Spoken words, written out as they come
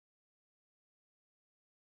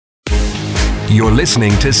You're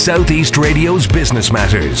listening to Southeast Radio's Business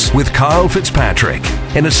Matters with Karl Fitzpatrick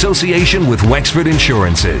in association with Wexford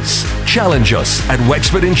Insurances. Challenge us at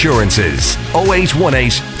Wexford Insurances 0818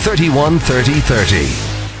 31 30 30.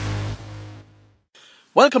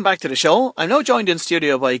 Welcome back to the show. I'm now joined in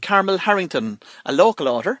studio by Carmel Harrington, a local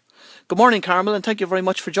author. Good morning, Carmel, and thank you very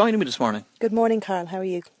much for joining me this morning. Good morning, Carl. How are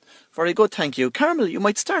you? Very good, thank you. Carmel, you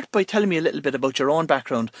might start by telling me a little bit about your own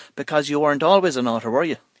background, because you weren't always an author, were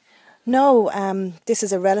you? No, this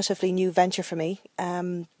is a relatively new venture for me.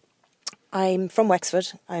 I'm from Wexford.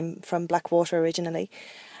 I'm from Blackwater originally.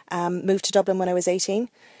 Moved to Dublin when I was 18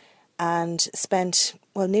 and spent,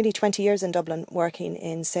 nearly 20 years in Dublin working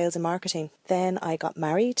in sales and marketing. Then I got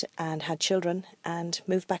married and had children and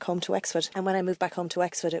moved back home to Wexford. And when I moved back home to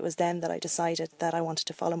Wexford, it was then that I decided that I wanted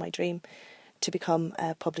to follow my dream to become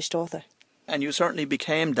a published author. And you certainly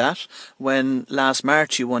became that when last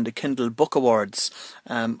March you won the Kindle Book Awards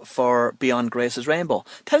for Beyond Grace's Rainbow.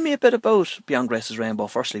 Tell me a bit about Beyond Grace's Rainbow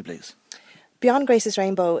firstly, please. Beyond Grace's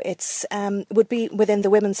Rainbow, it's would be within the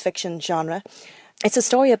women's fiction genre. It's a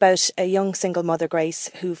story about a young single mother, Grace,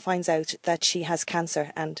 who finds out that she has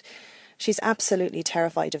cancer and she's absolutely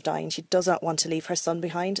terrified of dying. She does not want to leave her son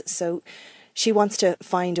behind, so she wants to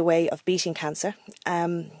find a way of beating cancer.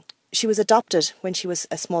 She was adopted when she was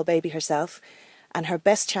a small baby herself, and her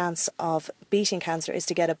best chance of beating cancer is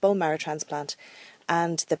to get a bone marrow transplant,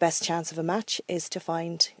 and the best chance of a match is to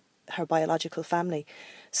find her biological family.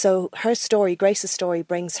 So her story, Grace's story,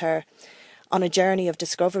 brings her on a journey of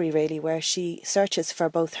discovery, really, where she searches for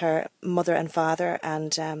both her mother and father,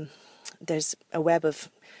 and there's a web of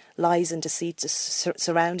lies and deceit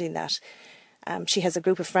surrounding that. She has a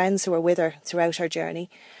group of friends who are with her throughout her journey.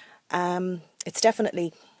 It's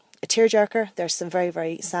definitely a tearjerker. There's some very,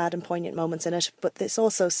 very sad and poignant moments in it, but there's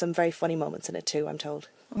also some very funny moments in it too, I'm told.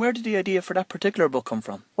 Where did the idea for that particular book come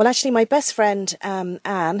from? Well, actually, my best friend,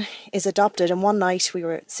 Anne, is adopted, and one night we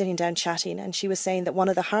were sitting down chatting, and she was saying that one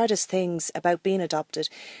of the hardest things about being adopted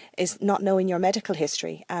is not knowing your medical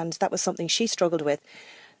history, and that was something she struggled with.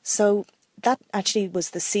 So that actually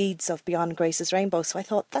was the seeds of Beyond Grace's Rainbow, so I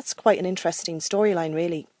thought that's quite an interesting storyline,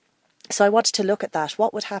 really. So I wanted to look at that.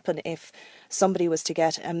 What would happen if somebody was to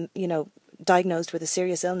get, diagnosed with a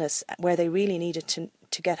serious illness where they really needed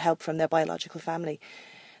to get help from their biological family?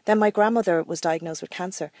 Then my grandmother was diagnosed with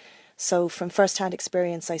cancer. So from first-hand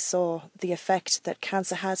experience, I saw the effect that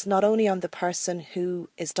cancer has not only on the person who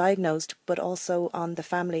is diagnosed, but also on the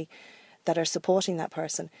family that are supporting that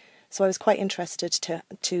person. So I was quite interested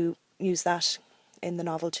to use that in the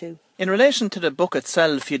novel too. In relation to the book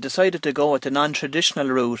itself, you decided to go with the non-traditional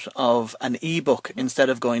route of an e-book instead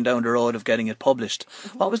of going down the road of getting it published.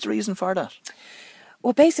 What was the reason for that?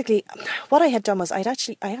 Well, basically, what I had done was I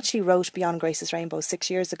actually wrote Beyond Grace's Rainbow 6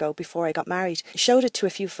 years ago before I got married. Showed it to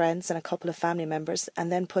a few friends and a couple of family members,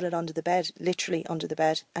 and then put it under the bed, literally under the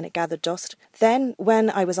bed, and it gathered dust. Then, when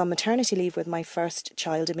I was on maternity leave with my first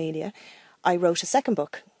child, Amelia, I wrote a second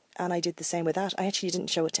book, and I did the same with that. I actually didn't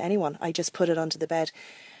show it to anyone. I just put it under the bed.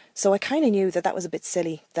 So I kind of knew that that was a bit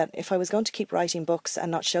silly, that if I was going to keep writing books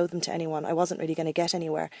and not show them to anyone, I wasn't really going to get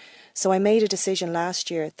anywhere. So I made a decision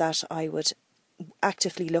last year that I would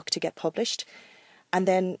actively look to get published. And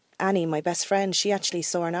then Annie, my best friend, she actually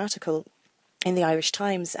saw an article in the Irish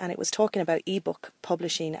Times, and it was talking about ebook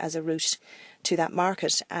publishing as a route to that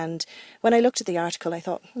market. And when I looked at the article, I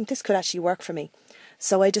thought, this could actually work for me.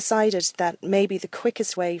 So I decided that maybe the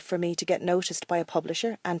quickest way for me to get noticed by a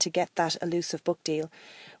publisher and to get that elusive book deal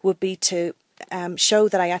would be to show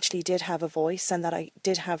that I actually did have a voice and that I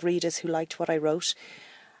did have readers who liked what I wrote.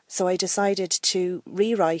 So I decided to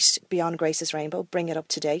rewrite Beyond Grace's Rainbow, bring it up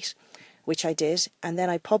to date, which I did, and then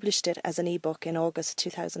I published it as an ebook in August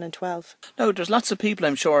 2012. Now, there's lots of people,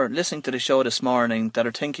 I'm sure, listening to the show this morning that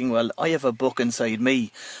are thinking, well, I have a book inside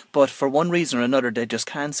me, but for one reason or another they just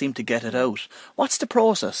can't seem to get it out. What's the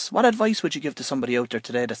process? What advice would you give to somebody out there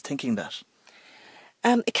today that's thinking that?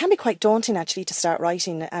 It can be quite daunting, actually, to start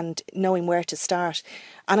writing and knowing where to start.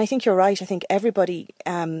 And I think you're right. I think everybody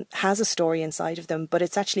has a story inside of them, but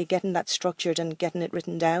it's actually getting that structured and getting it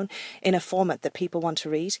written down in a format that people want to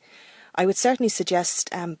read. I would certainly suggest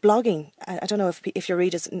blogging. I don't know if your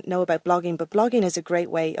readers know about blogging, but blogging is a great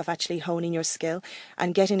way of actually honing your skill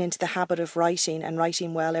and getting into the habit of writing and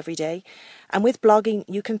writing well every day. And with blogging,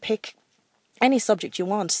 you can pick any subject you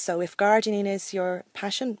want. So if gardening is your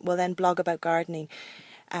passion, well then blog about gardening.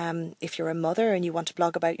 If you're a mother and you want to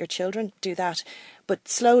blog about your children, do that. But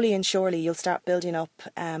slowly and surely you'll start building up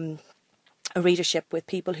a readership with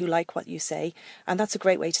people who like what you say. And that's a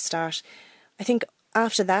great way to start. I think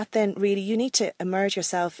After that, then really you need to immerse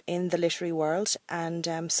yourself in the literary world,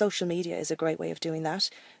 and social media is a great way of doing that.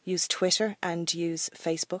 Use Twitter and use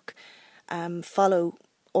Facebook. Follow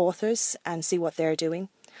authors and see what they're doing.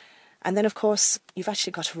 And then, of course, you've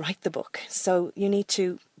actually got to write the book. So you need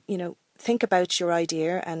to, think about your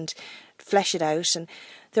idea and flesh it out. And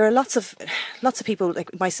there are lots of people,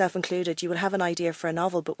 like myself included, you will have an idea for a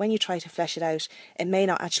novel, but when you try to flesh it out, it may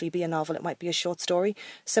not actually be a novel. It might be a short story.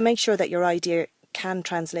 So make sure that your idea can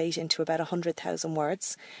translate into about 100,000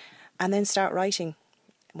 words, and then start writing.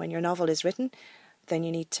 When your novel is written, then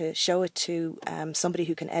you need to show it to somebody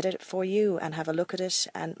who can edit it for you and have a look at it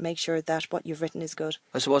and make sure that what you've written is good.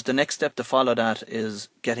 I suppose the next step to follow that is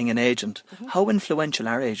getting an agent. How influential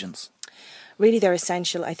are agents? Really, they're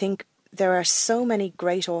essential. I think there are so many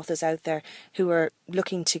great authors out there who are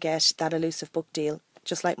looking to get that elusive book deal,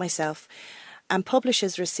 just like myself. And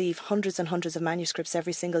publishers receive hundreds and hundreds of manuscripts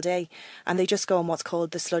every single day, and they just go on what's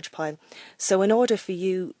called the sludge pile. So in order for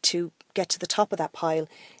you to get to the top of that pile,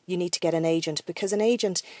 you need to get an agent, because an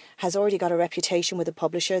agent has already got a reputation with a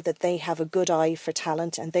publisher that they have a good eye for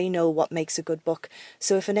talent and they know what makes a good book.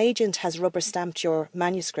 So if an agent has rubber stamped your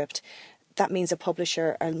manuscript, that means a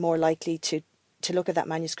publisher are more likely to look at that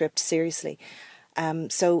manuscript seriously.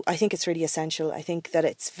 So I think it's really essential. I think that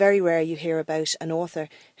it's very rare you hear about an author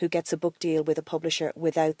who gets a book deal with a publisher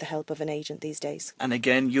without the help of an agent these days. And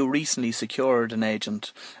again, you recently secured an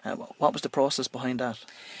agent. What was the process behind that?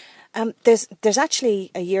 There's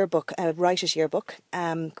actually a yearbook, a writer's yearbook,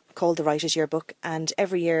 called the Writer's Yearbook, and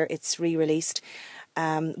every year it's re-released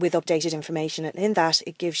with updated information. And in that,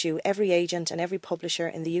 it gives you every agent and every publisher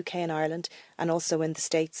in the UK and Ireland, and also in the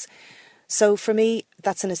States. So for me,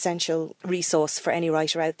 that's an essential resource for any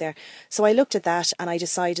writer out there. So I looked at that and I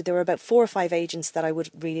decided there were about 4 or 5 agents that I would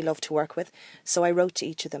really love to work with. So I wrote to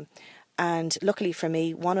each of them. And luckily for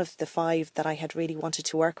me, one of the 5 that I had really wanted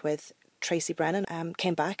to work with, Tracy Brennan,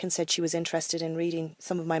 came back and said she was interested in reading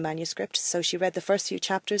some of my manuscript. So she read the first few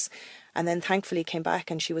chapters and then thankfully came back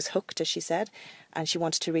and she was hooked, as she said, and she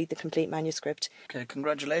wanted to read the complete manuscript. Okay,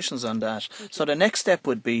 congratulations on that. So the next step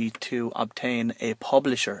would be to obtain a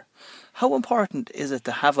publisher. How important is it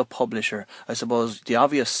to have a publisher? I suppose the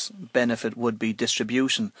obvious benefit would be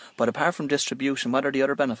distribution, but apart from distribution, what are the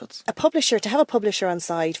other benefits? To have a publisher on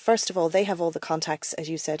side, first of all, they have all the contacts, as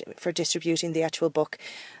you said, for distributing the actual book.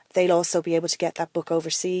 They'll also be able to get that book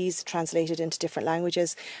overseas, translated into different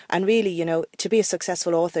languages. And really, to be a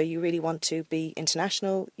successful author, you really want to be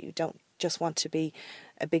international. You don't just want to be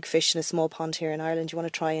a big fish in a small pond here in Ireland. You want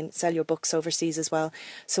to try and sell your books overseas as well.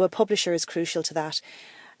 So a publisher is crucial to that.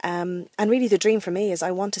 And really the dream for me is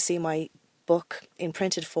I want to see my book in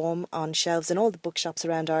printed form on shelves in all the bookshops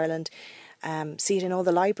around Ireland, see it in all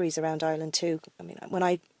the libraries around Ireland too. I mean, when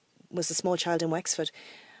I was a small child in Wexford,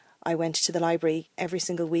 I went to the library every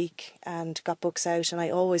single week and got books out, and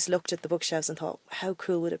I always looked at the bookshelves and thought, how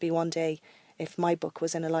cool would it be one day if my book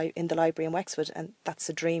was in the library in Wexford? And that's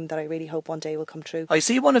a dream that I really hope one day will come true. I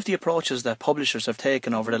see one of the approaches that publishers have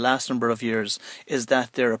taken over the last number of years is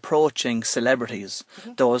that they're approaching celebrities,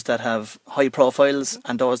 those that have high profiles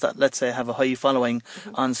and those that, let's say, have a high following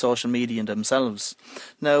on social media themselves.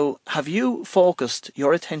 Now, have you focused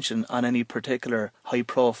your attention on any particular high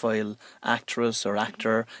profile actress or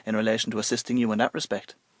actor in relation to assisting you in that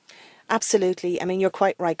respect? Absolutely. I mean, you're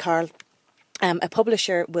quite right, Carl. A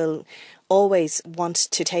publisher will always want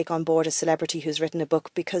to take on board a celebrity who's written a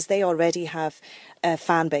book because they already have a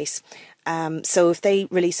fan base. So if they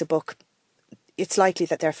release a book, it's likely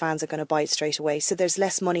that their fans are going to buy it straight away. So there's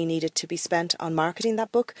less money needed to be spent on marketing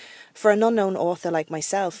that book. For an unknown author like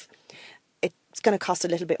myself, it's going to cost a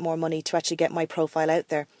little bit more money to actually get my profile out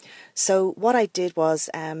there. So what I did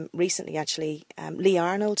was recently actually, Lee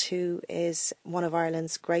Arnold, who is one of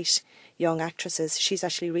Ireland's great young actresses, she's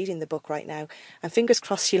actually reading the book right now, and fingers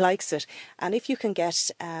crossed she likes it. And if you can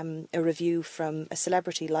get a review from a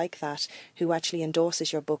celebrity like that who actually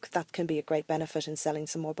endorses your book, that can be a great benefit in selling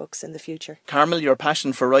some more books in the future. Carmel, your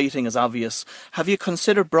passion for writing is obvious. Have you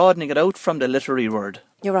considered broadening it out from the literary word?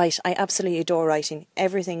 You're right, I absolutely adore writing.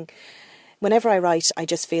 Whenever I write, I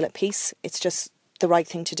just feel at peace. It's just the right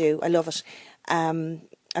thing to do. I love it.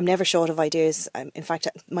 I'm never short of ideas. In fact,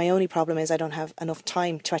 my only problem is I don't have enough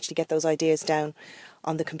time to actually get those ideas down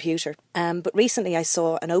on the computer. But recently I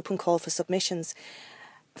saw an open call for submissions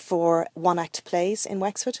for one-act plays in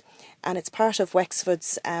Wexford, and it's part of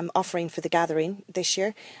Wexford's offering for the Gathering this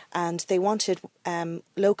year, and they wanted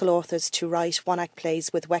local authors to write one-act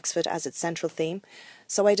plays with Wexford as its central theme.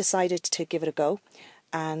 So I decided to give it a go.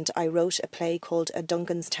 And I wrote a play called A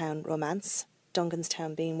Duncanstown Romance,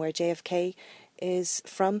 Duncanstown being where JFK is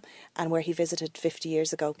from and where he visited 50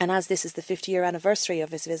 years ago. And as this is the 50-year anniversary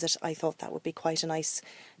of his visit, I thought that would be quite a nice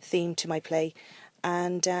theme to my play.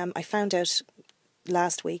 And I found out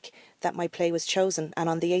last week that my play was chosen, and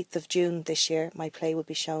on the 8th of June this year my play will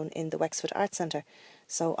be shown in the Wexford Arts Centre.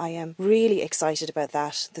 So I am really excited about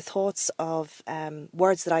that. The thoughts of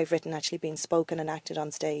words that I've written actually being spoken and acted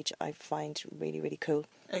on stage, I find really, really cool.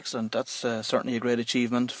 Excellent. That's certainly a great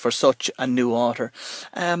achievement for such a new author.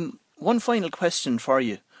 One final question for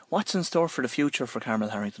you. What's in store for the future for Carmel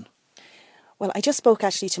Harrington? Well, I just spoke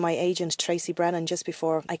actually to my agent, Tracy Brennan, just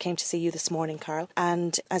before I came to see you this morning, Carl.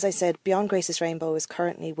 And as I said, Beyond Grace's Rainbow is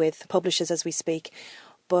currently with publishers as we speak.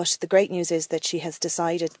 But the great news is that she has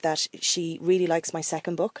decided that she really likes my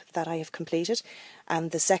second book that I have completed.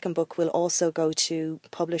 And the second book will also go to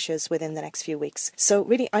publishers within the next few weeks. So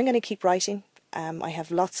really, I'm going to keep writing. I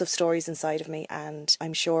have lots of stories inside of me, and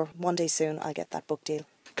I'm sure one day soon I'll get that book deal.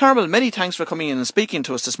 Carmel, many thanks for coming in and speaking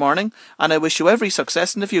to us this morning, and I wish you every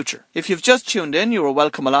success in the future. If you've just tuned in, you are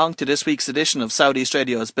welcome along to this week's edition of South East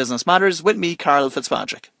Radio's Business Matters with me, Karl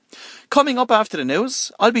Fitzpatrick. Coming up after the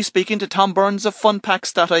news, I'll be speaking to Tom Burns of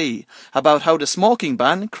funpacks.ie about how the smoking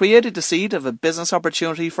ban created the seed of a business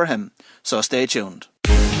opportunity for him. So stay tuned.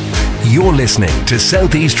 You're listening to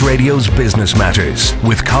South East Radio's Business Matters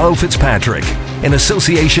with Karl Fitzpatrick in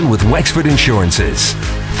association with Wexford Insurances.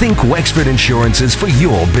 Think Wexford Insurances for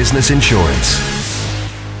your business insurance.